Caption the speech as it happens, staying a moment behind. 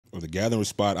the Gathering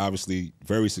Spot, obviously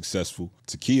very successful.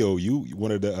 Takeo, you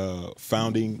one of the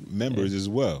founding members as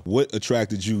well. What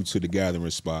attracted you to the Gathering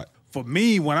Spot? For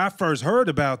me, when I first heard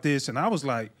about this, and I was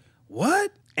like,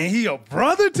 what? And he a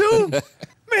brother too?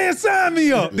 Man, sign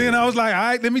me up. Then I was like, all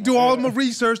right, let me do all my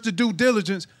research to due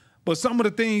diligence. But some of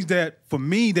the things that, for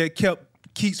me, that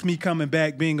keeps me coming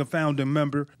back being a founding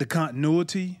member, the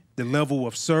continuity, the level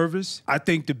of service. I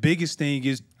think the biggest thing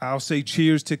is, I'll say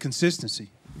cheers to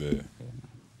consistency. Yeah.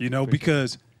 You know,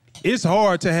 because it's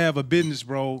hard to have a business,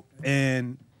 bro,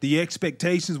 and the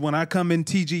expectations when I come in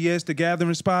TGS, the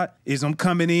Gathering Spot, is I'm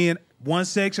coming in one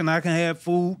section, I can have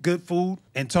food, good food,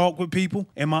 and talk with people.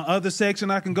 And my other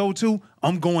section I can go to,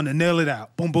 I'm going to nail it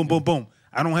out. Boom, boom, boom, boom.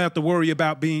 I don't have to worry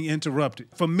about being interrupted.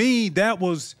 For me, that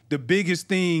was the biggest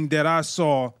thing that I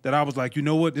saw, that I was like, you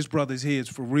know what, this brother's here is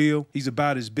for real. He's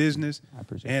about his business. I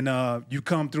appreciate it. And you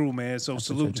come through, man, so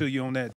salute to you on that.